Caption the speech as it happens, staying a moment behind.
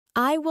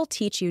I Will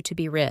Teach You to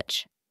Be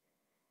Rich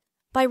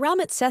by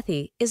Ramit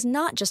Sethi is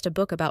not just a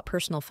book about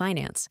personal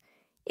finance.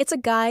 It's a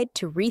guide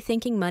to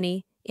rethinking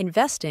money,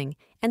 investing,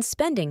 and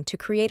spending to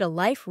create a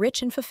life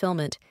rich in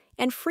fulfillment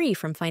and free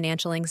from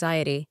financial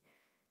anxiety.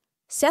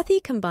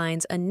 Sethi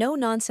combines a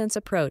no-nonsense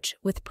approach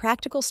with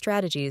practical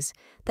strategies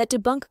that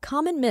debunk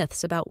common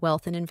myths about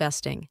wealth and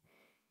investing.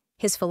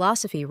 His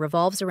philosophy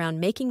revolves around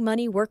making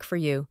money work for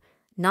you,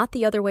 not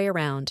the other way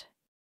around.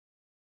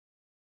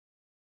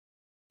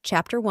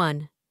 Chapter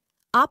 1.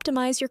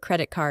 Optimize your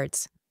credit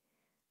cards.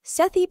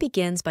 Sethi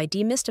begins by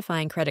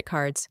demystifying credit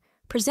cards,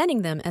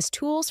 presenting them as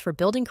tools for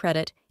building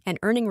credit and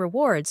earning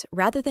rewards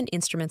rather than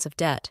instruments of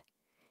debt.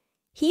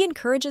 He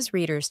encourages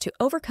readers to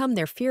overcome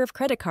their fear of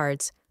credit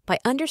cards by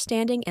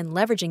understanding and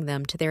leveraging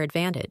them to their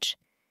advantage.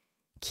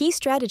 Key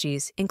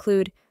strategies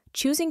include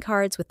choosing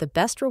cards with the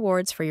best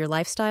rewards for your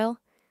lifestyle,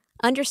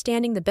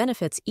 understanding the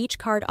benefits each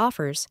card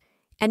offers,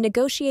 and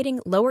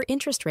negotiating lower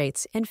interest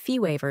rates and fee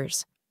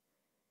waivers.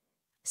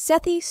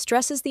 Sethi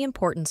stresses the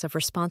importance of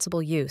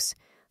responsible use,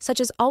 such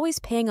as always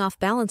paying off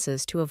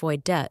balances to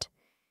avoid debt.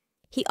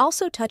 He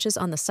also touches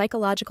on the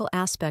psychological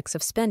aspects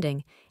of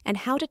spending and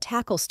how to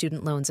tackle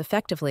student loans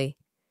effectively.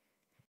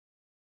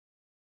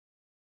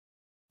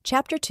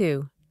 Chapter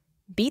 2.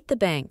 Beat the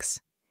Banks.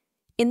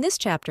 In this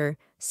chapter,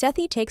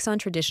 Sethi takes on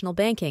traditional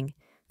banking,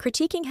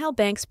 critiquing how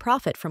banks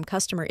profit from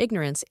customer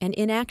ignorance and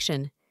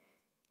inaction.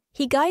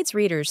 He guides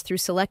readers through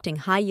selecting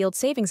high-yield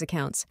savings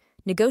accounts,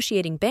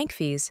 negotiating bank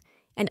fees,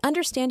 and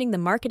understanding the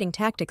marketing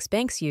tactics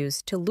banks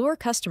use to lure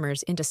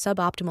customers into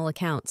suboptimal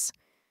accounts.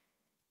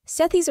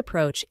 Sethi's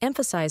approach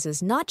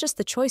emphasizes not just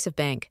the choice of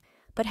bank,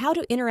 but how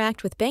to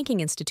interact with banking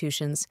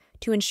institutions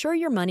to ensure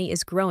your money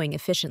is growing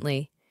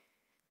efficiently.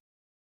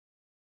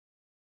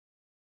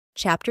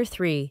 Chapter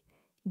 3.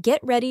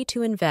 Get Ready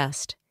to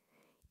Invest.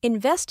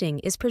 Investing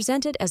is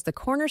presented as the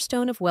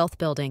cornerstone of wealth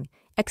building,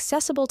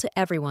 accessible to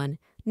everyone,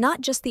 not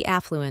just the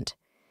affluent.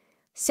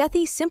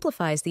 Sethi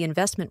simplifies the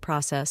investment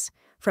process,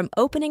 from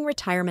opening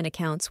retirement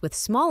accounts with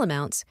small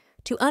amounts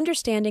to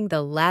understanding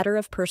the ladder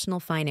of personal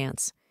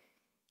finance.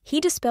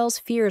 He dispels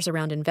fears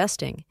around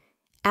investing,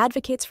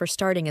 advocates for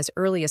starting as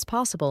early as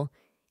possible,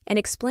 and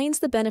explains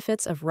the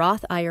benefits of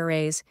Roth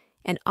IRAs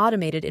and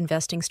automated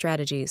investing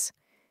strategies.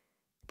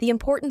 The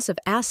importance of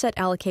asset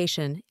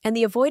allocation and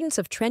the avoidance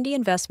of trendy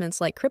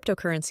investments like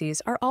cryptocurrencies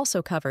are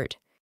also covered.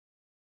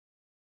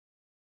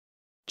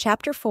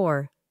 Chapter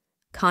 4.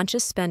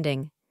 Conscious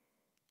Spending.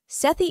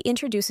 Sethi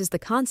introduces the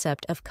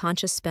concept of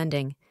conscious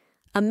spending,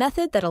 a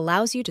method that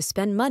allows you to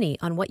spend money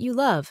on what you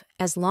love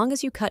as long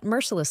as you cut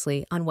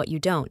mercilessly on what you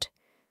don't.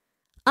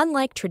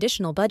 Unlike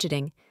traditional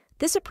budgeting,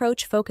 this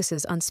approach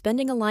focuses on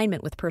spending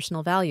alignment with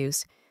personal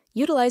values,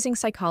 utilizing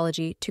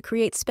psychology to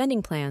create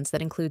spending plans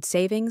that include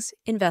savings,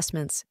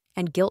 investments,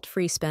 and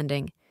guilt-free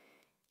spending.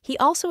 He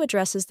also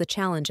addresses the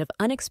challenge of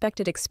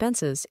unexpected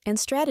expenses and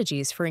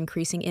strategies for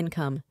increasing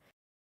income.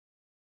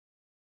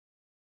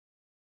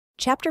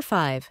 Chapter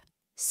 5.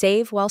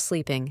 Save While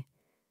Sleeping.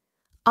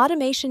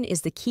 Automation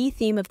is the key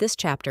theme of this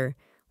chapter,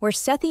 where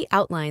Sethi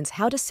outlines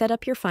how to set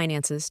up your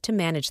finances to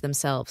manage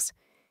themselves.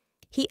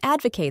 He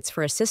advocates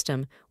for a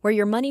system where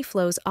your money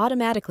flows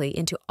automatically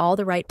into all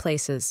the right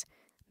places: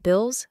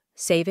 bills,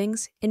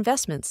 savings,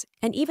 investments,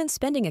 and even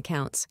spending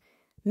accounts,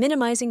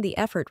 minimizing the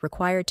effort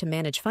required to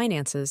manage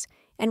finances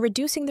and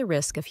reducing the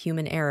risk of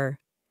human error.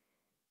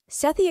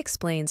 Sethi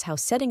explains how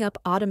setting up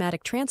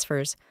automatic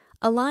transfers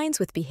aligns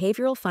with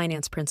behavioral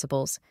finance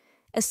principles,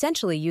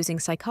 essentially using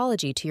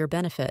psychology to your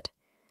benefit.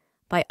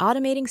 By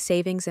automating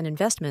savings and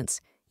investments,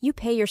 you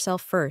pay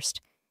yourself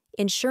first,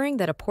 ensuring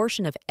that a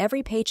portion of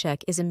every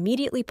paycheck is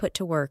immediately put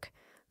to work,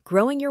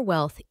 growing your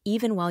wealth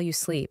even while you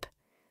sleep.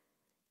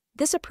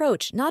 This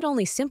approach not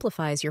only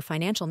simplifies your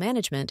financial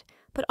management,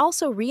 but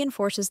also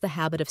reinforces the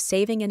habit of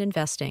saving and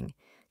investing,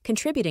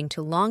 contributing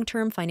to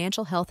long-term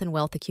financial health and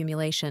wealth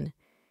accumulation.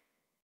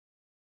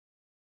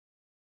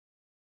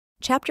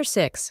 Chapter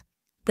 6.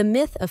 The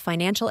Myth of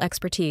Financial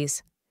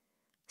Expertise.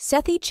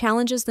 Sethi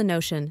challenges the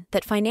notion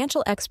that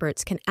financial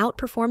experts can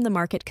outperform the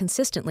market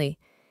consistently,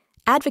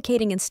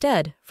 advocating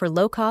instead for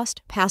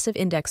low-cost, passive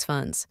index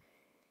funds.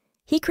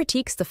 He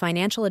critiques the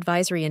financial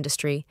advisory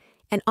industry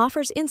and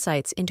offers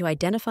insights into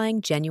identifying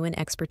genuine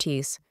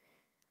expertise.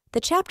 The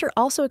chapter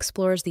also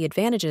explores the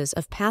advantages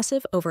of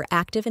passive over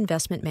active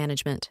investment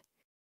management.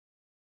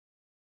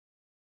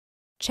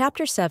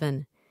 Chapter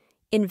 7.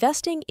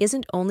 Investing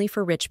isn't only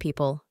for rich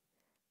people.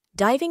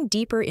 Diving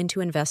deeper into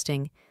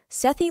investing,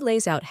 Sethi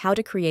lays out how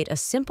to create a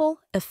simple,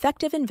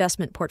 effective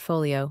investment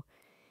portfolio.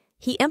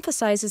 He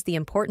emphasizes the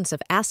importance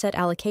of asset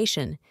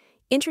allocation,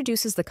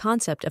 introduces the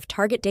concept of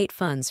target date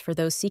funds for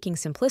those seeking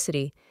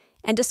simplicity,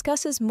 and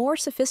discusses more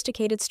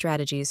sophisticated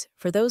strategies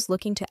for those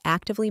looking to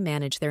actively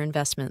manage their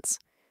investments.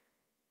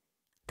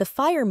 The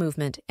FIRE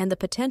movement and the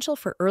potential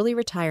for early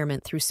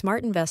retirement through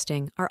smart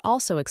investing are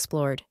also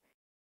explored.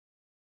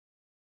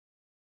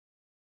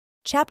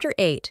 Chapter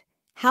 8.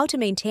 How to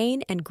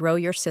Maintain and Grow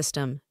Your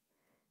System.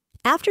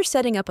 After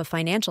setting up a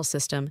financial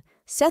system,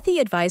 Sethi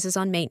advises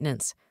on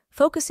maintenance,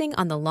 focusing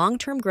on the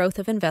long-term growth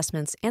of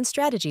investments and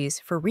strategies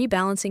for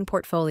rebalancing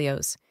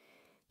portfolios.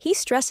 He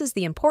stresses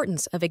the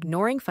importance of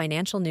ignoring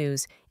financial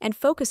news and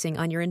focusing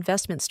on your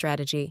investment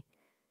strategy.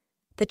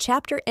 The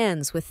chapter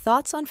ends with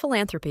thoughts on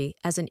philanthropy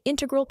as an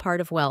integral part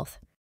of wealth.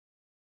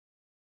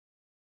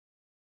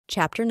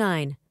 Chapter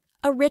 9.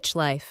 A Rich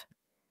Life.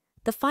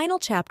 The final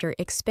chapter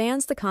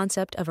expands the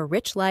concept of a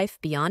rich life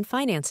beyond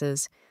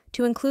finances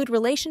to include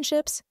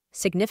relationships,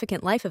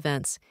 significant life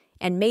events,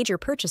 and major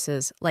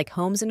purchases like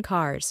homes and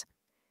cars.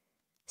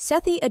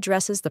 Sethi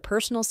addresses the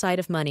personal side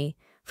of money,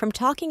 from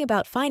talking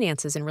about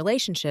finances and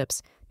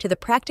relationships to the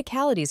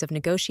practicalities of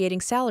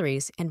negotiating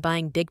salaries and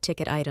buying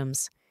big-ticket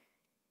items.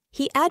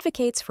 He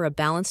advocates for a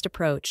balanced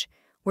approach,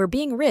 where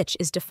being rich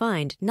is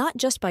defined not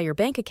just by your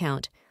bank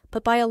account,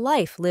 but by a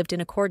life lived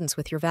in accordance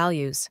with your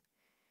values.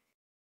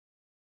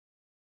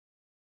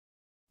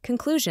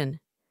 Conclusion.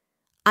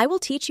 I Will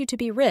Teach You to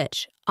Be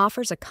Rich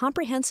offers a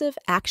comprehensive,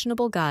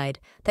 actionable guide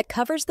that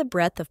covers the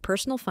breadth of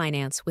personal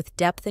finance with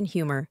depth and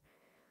humor.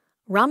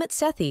 Ramit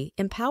Sethi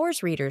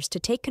empowers readers to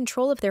take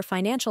control of their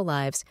financial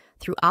lives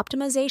through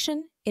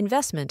optimization,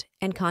 investment,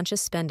 and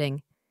conscious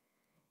spending.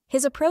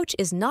 His approach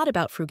is not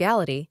about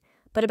frugality,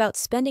 but about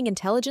spending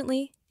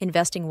intelligently,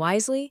 investing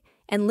wisely,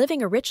 and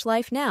living a rich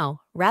life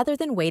now rather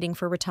than waiting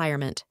for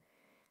retirement.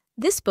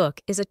 This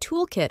book is a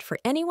toolkit for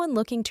anyone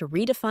looking to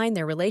redefine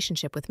their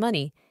relationship with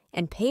money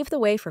and pave the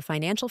way for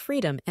financial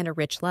freedom and a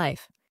rich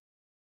life.